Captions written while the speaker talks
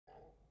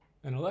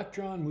An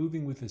electron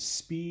moving with a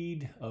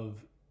speed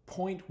of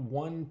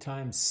 0.1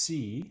 times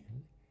c.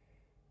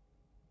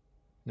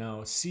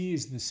 Now c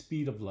is the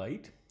speed of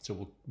light, so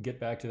we'll get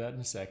back to that in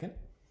a second.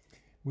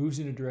 Moves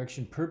in a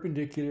direction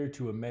perpendicular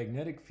to a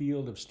magnetic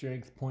field of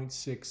strength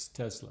 0.6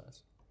 teslas.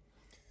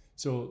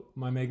 So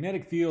my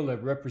magnetic field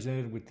I've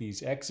represented with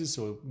these x's,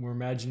 so we're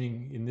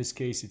imagining in this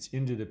case it's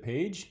into the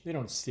page. They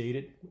don't state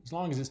it. As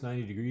long as it's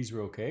 90 degrees,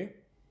 we're okay.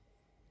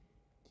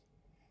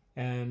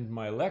 And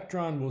my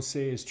electron, we'll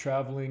say, is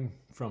traveling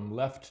from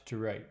left to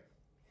right.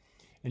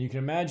 And you can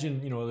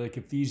imagine, like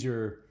if these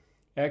are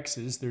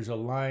x's, there's a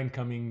line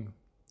coming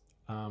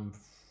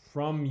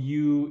from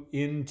you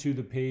into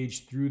the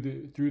page through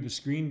the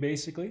screen,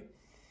 basically.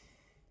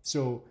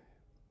 So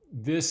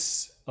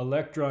this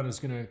electron is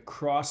going to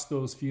cross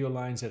those field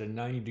lines at a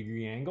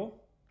 90-degree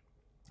angle.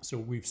 So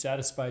we've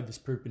satisfied this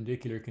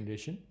perpendicular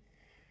condition.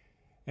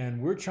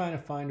 And we're trying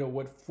to find out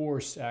what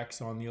force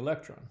acts on the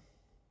electron.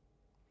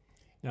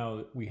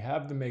 Now, we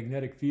have the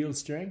magnetic field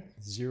strength,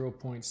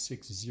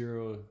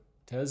 0.60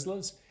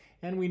 teslas,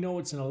 and we know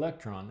it's an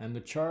electron. And the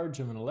charge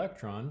of an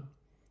electron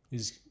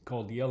is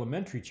called the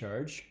elementary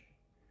charge,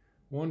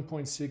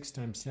 1.6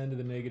 times 10 to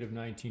the negative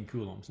 19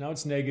 coulombs. Now,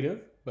 it's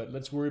negative, but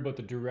let's worry about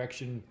the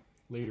direction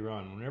later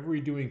on. Whenever we're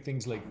doing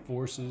things like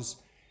forces,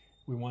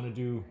 we want to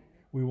do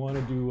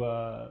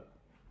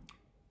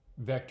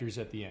vectors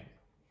at the end.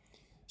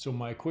 So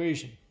my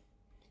equation,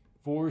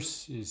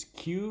 force is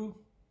Q,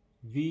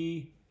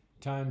 V,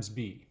 times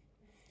B.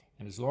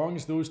 And as long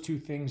as those two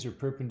things are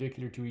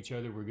perpendicular to each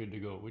other, we're good to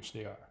go, which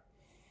they are.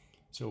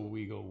 So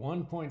we go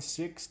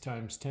 1.6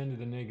 times 10 to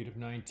the negative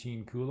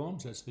 19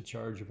 coulombs, that's the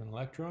charge of an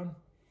electron,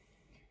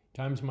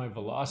 times my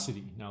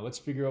velocity. Now let's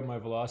figure out my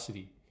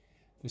velocity.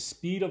 The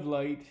speed of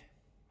light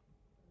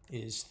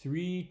is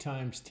 3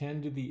 times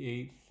 10 to the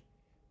 8th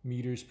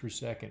meters per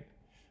second.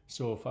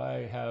 So if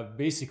I have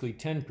basically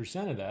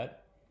 10% of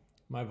that,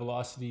 my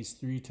velocity is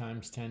 3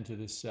 times 10 to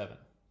the 7.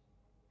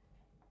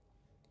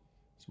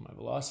 So my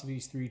velocity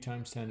is 3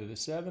 times 10 to the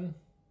 7.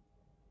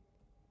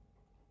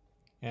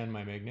 And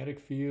my magnetic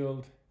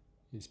field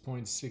is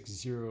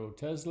 0.60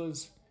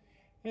 teslas.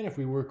 And if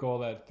we work all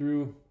that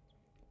through,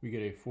 we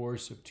get a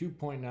force of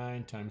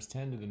 2.9 times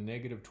 10 to the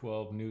negative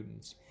 12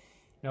 newtons.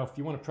 Now, if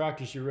you want to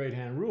practice your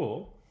right-hand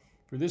rule,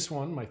 for this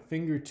one, my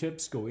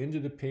fingertips go into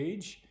the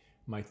page,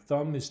 my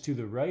thumb is to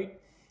the right,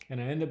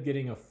 and I end up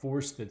getting a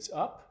force that's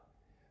up.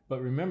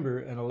 But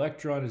remember, an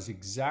electron is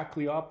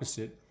exactly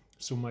opposite.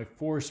 So my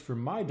force for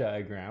my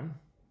diagram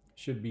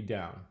should be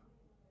down.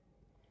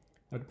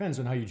 Now it depends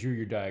on how you drew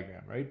your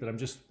diagram, right? But I'm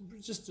just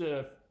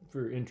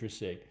for interest's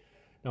sake.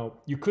 Now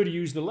you could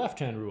use the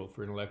left-hand rule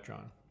for an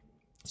electron.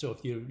 So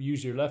if you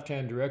use your left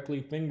hand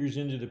directly, fingers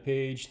into the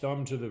page,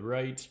 thumb to the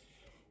right,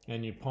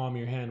 and your palm of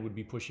your hand would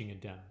be pushing it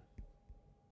down.